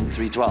this in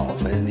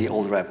 3.12 in the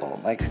old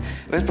REPL. Like,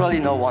 there's probably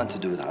no one to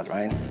do that,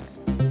 right?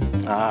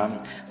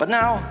 But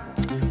now,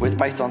 with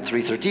Python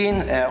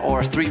 3.13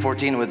 or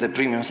 3.14 with the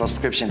premium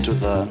subscription to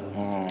the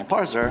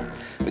parser,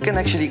 we can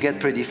actually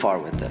get pretty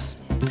far with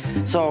this.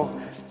 So,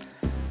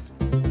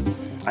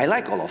 I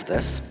like all of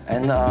this,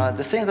 and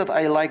the thing that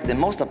I like the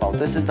most about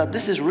this is that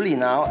this is really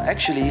now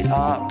actually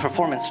a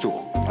performance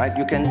tool, right?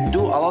 You can do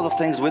a lot of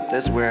things with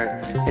this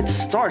where it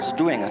starts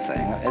doing a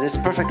thing. It is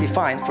perfectly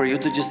fine for you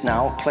to just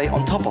now play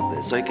on top of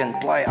this. So you can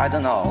play, I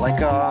don't know,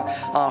 like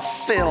a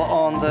fill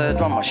on the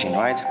drum machine,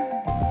 right?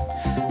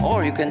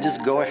 Or you can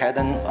just go ahead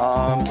and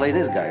play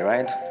this guy,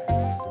 right?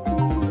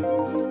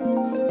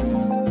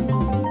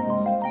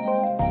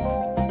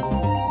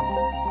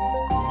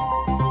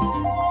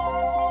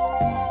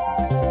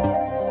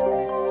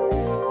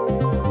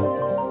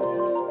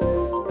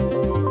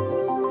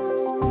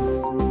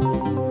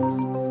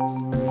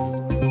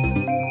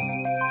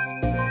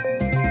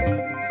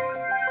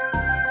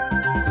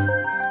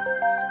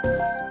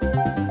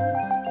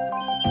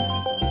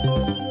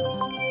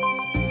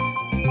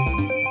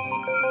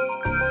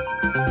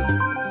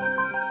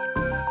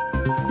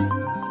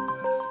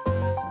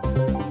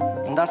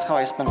 That's how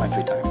I spend my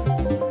free time.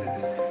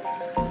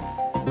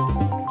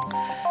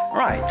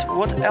 Right,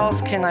 what else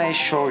can I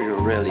show you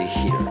really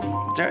here?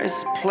 There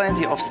is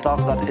plenty of stuff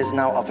that is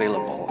now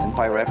available in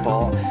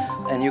PyREPL,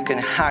 and you can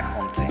hack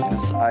on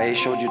things. I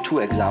showed you 2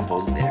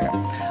 examples there.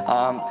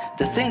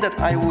 The thing that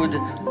I would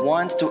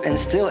want to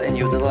instill in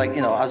you, that, like,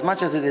 you know, as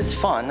much as it is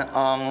fun,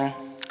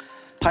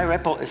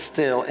 PyREPL is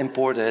still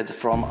imported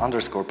from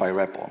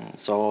 _PyREPL.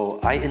 So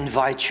I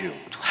invite you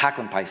to hack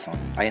on Python.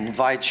 I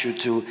invite you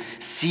to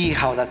see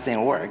how that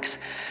thing works.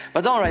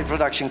 But don't write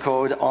production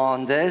code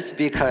on this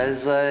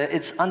because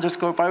it's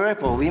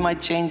 _PyREPL. We might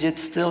change it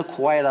still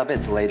quite a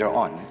bit later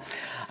on.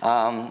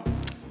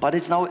 But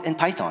it's now in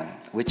Python,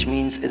 which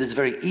means it is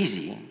very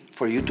easy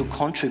for you to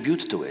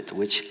contribute to it,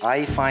 which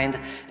I find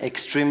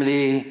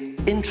extremely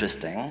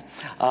interesting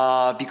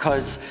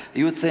because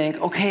you think,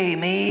 okay,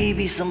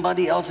 maybe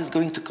somebody else is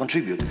going to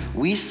contribute.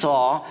 We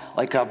saw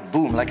like a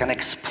boom, like an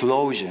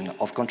explosion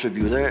of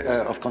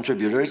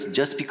contributors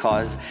just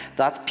because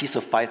that piece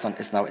of Python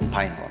is now in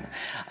Python.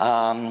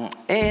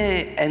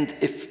 And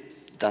if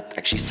that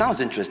actually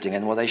sounds interesting,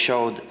 and what I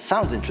showed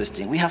sounds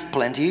interesting, we have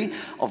plenty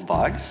of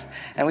bugs,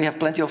 and we have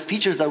plenty of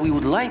features that we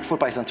would like for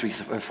Python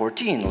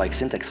 3.14, like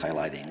syntax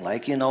highlighting,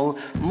 like, you know,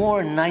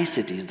 more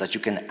niceties that you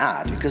can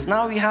add, because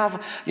now we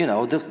have, you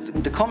know,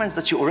 the comments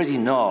that you already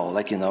know,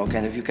 like, you know,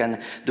 kind of you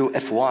can do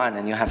F1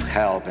 and you have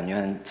help, and you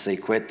can say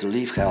quit to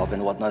leave help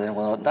and whatnot and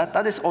whatnot.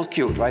 That is all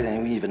cute, right?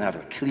 And we even have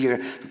a clear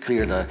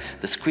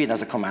the screen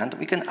as a command.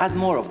 We can add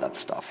more of that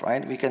stuff,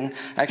 right? We can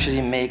actually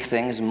make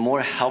things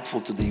more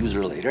helpful to the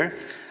user later.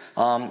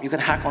 You can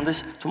hack on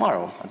this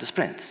tomorrow at the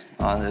sprints.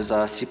 There's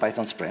a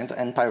CPython sprint,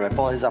 and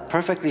PyREPL is a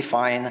perfectly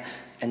fine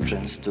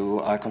entrance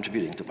to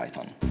contributing to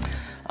Python.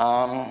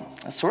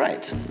 So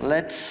right,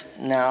 let's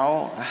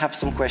now have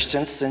some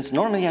questions, since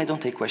normally I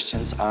don't take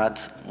questions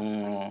at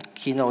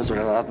keynotes or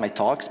at my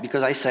talks,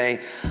 because I say,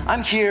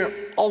 I'm here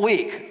all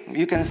week.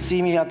 You can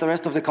see me at the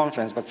rest of the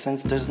conference, but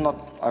since there's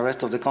not a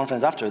rest of the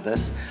conference after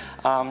this,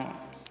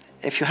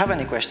 if you have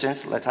any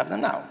questions, let's have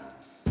them now.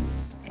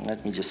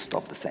 Let me just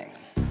stop the thing.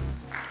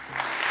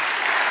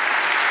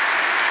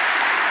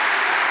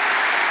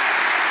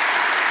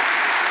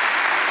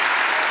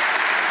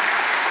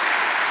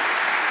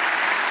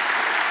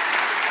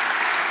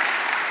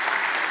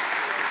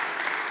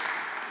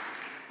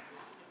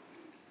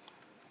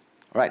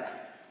 Right.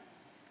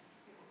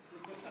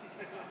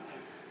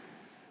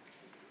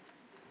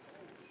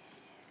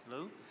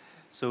 Hello.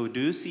 So do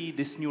you see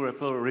this new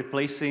REPL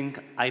replacing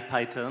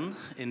EuroPython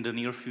in the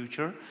near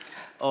future?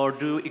 Or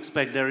do you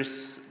expect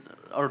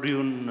or do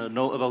you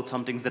know about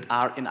some things that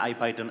are in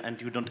EuroPython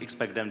and you don't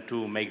expect them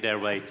to make their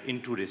way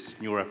into this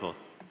new REPL?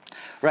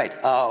 Right.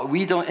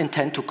 We don't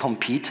intend to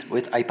compete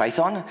with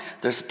EuroPython.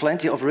 There's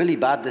plenty of really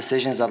bad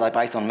decisions that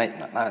EuroPython made.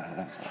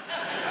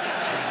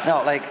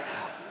 No, like,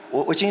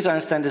 what you need to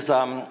understand is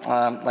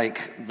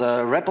like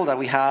the REPL that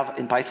we have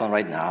in Python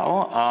right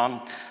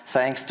now,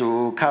 thanks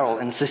to Carol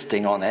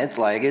insisting on it,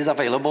 like is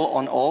available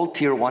on all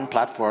tier 1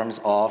 platforms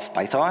of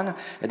Python.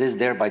 It is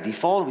there by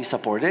default, we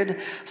support it.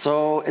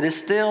 So it is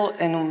still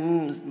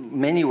in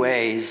many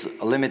ways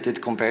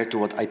limited compared to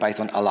what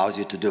EuroPython allows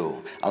you to do.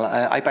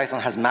 EuroPython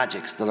has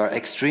magics that are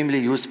extremely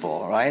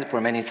useful, right, for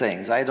many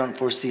things. I don't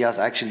foresee us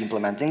actually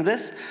implementing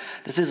this.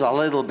 This is a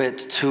little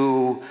bit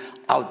too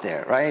out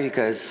there, right?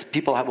 Because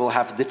people will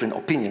have different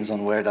opinions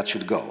on where that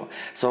should go.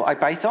 So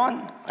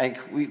EuroPython, like,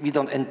 we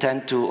don't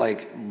intend to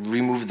like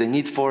remove the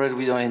need for it.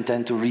 We don't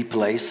intend to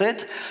replace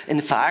it.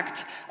 In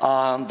fact,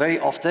 very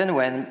often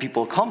when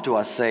people come to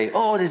us say,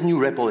 oh, this new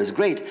REPL is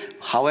great,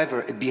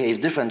 however, it behaves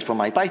different from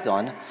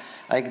EuroPython,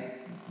 like,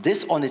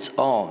 this on its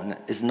own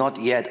is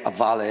not yet a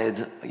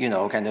valid,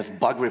 kind of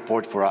bug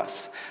report for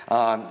us.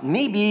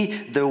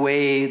 Maybe the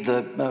way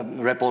the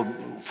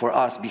REPL for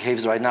us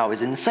behaves right now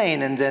is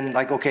insane, and then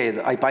like, okay,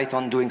 the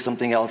EuroPython doing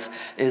something else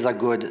is a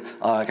good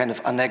kind of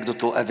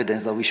anecdotal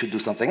evidence that we should do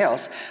something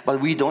else,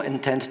 but we don't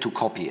intend to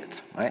copy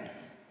it, right?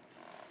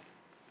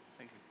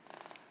 Thank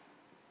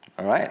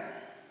you. All right.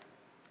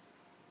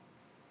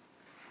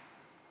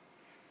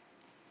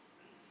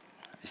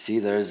 I see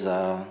there's,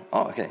 oh,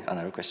 okay,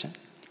 another question.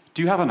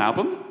 Do you have an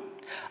album?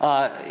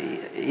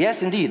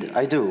 Yes, indeed,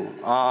 I do.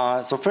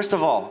 So first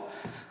of all,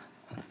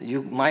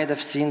 you might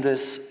have seen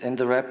this in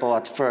the REPL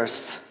at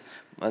first,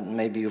 but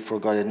maybe you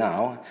forgot it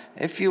now.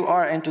 If you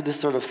are into this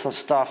sort of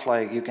stuff,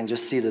 like, you can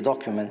just see the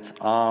document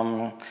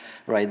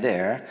right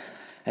there.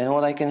 And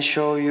what I can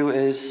show you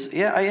is,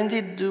 yeah, I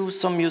indeed do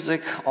some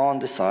music on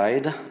the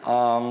side.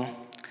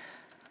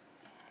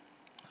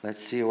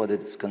 Let's see what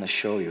it's going to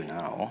show you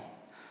now.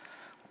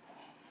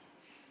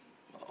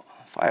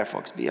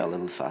 Firefox, be a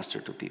little faster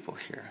to people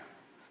here.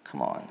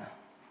 Come on,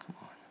 come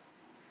on.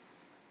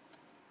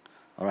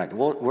 All right,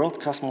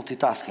 world-class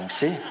multitasking,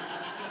 see?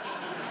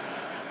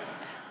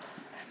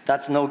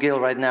 That's no GIL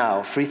right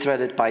now,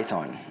 free-threaded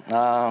Python.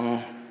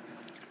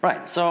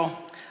 Right, so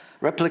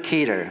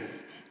replicator,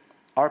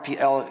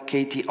 RPL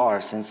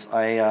KTR, since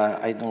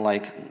I don't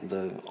like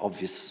the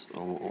obvious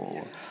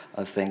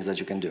things that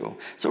you can do.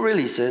 So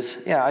releases,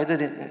 yeah, I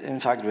did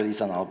in fact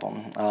release an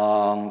album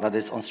that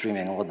is on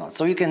streaming and whatnot.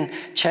 So you can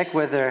check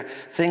whether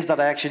things that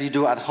I actually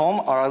do at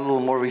home are a little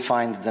more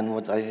refined than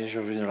what I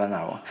usually do right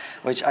now,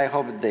 which I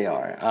hope they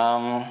are.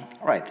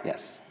 Right,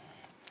 yes.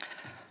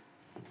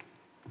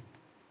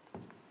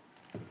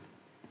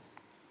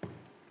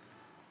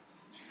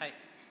 Hi.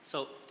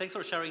 So thanks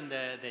for sharing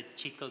the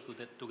cheat code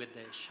to get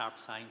the sharp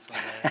signs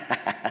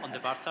on on the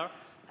buzzer.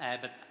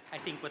 But I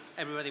think what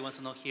everybody wants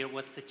to know here,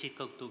 what's the cheat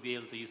code to be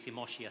able to use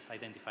emoji as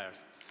identifiers?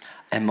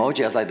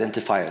 Emoji as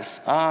identifiers.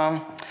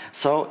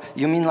 So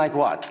you mean like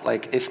what?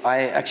 Like if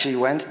I actually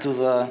went to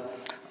the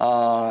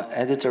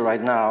editor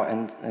right now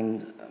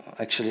and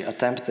actually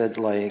attempted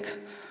like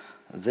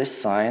this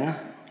sign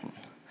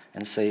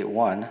and say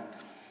 1,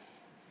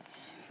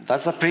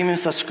 that's a premium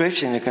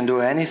subscription. You can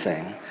do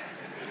anything.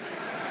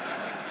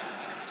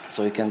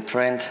 So you can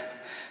print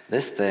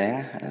this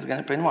thing, and it's going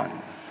to print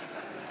 1.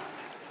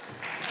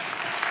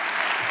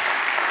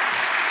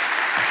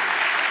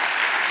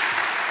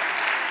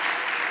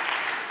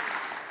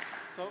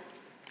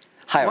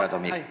 Hi,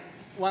 Radomir. Hi.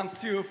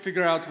 Once you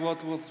figure out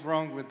what was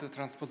wrong with the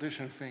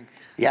transposition thing,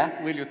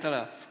 yeah? Will you tell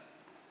us?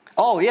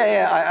 Oh,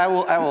 yeah,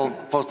 I will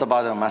post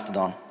about it on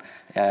Mastodon.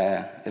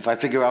 If I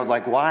figure out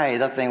like why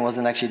that thing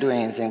wasn't actually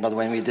doing anything, but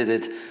when we did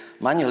it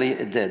manually,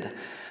 it did.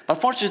 But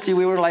fortunately,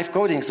 we were live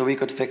coding, so we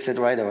could fix it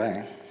right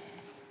away.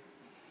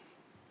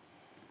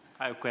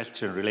 I have a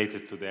question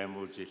related to the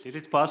emojis. Is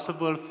it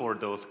possible for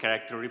those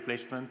character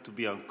replacement to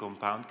be on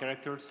compound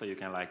characters, so you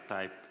can like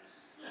type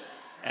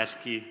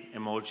ASCII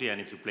emoji and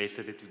it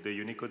replaces it with the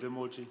Unicode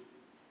emoji?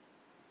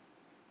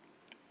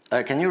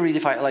 Can you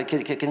redefine, like,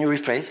 can you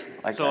rephrase?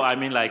 Like so I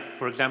mean, like,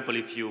 for example,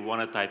 if you want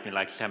to type in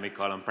like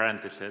semicolon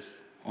parentheses,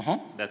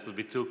 that would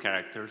be 2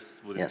 characters.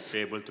 Would it be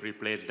able to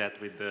replace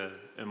that with the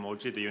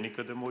emoji, the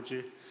Unicode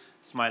emoji,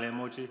 smiley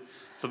emoji?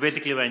 So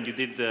basically, when you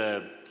did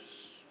the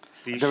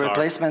the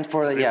replacement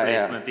for the,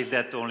 replacement, is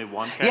that only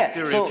 1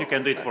 character, so or if you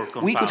can do it for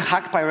compound? We could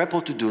hack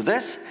PyREPL to do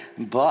this,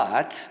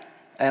 but,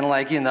 and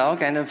like, you know,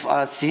 kind of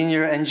a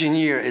senior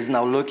engineer is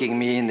now looking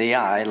me in the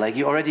eye, like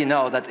you already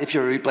know that if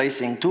you're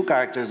replacing 2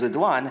 characters with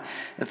 1,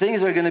 the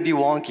things are going to be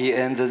wonky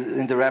in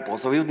the REPL.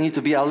 So we would need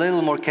to be a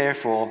little more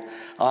careful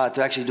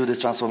to actually do this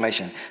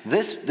transformation.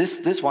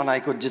 This one I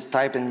could just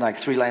type in like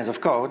 3 lines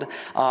of code,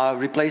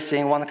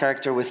 replacing 1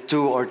 character with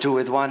 2 or 2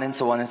 with 1 and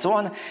so on and so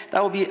on.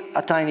 That would be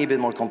a tiny bit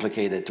more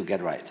complicated to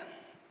get right.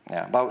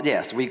 Yeah, but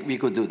yes, we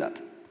could do that.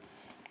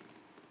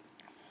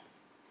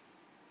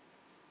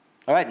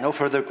 All right, no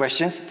further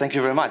questions. Thank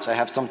you very much. I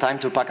have some time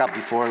to pack up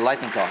before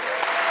lightning talks.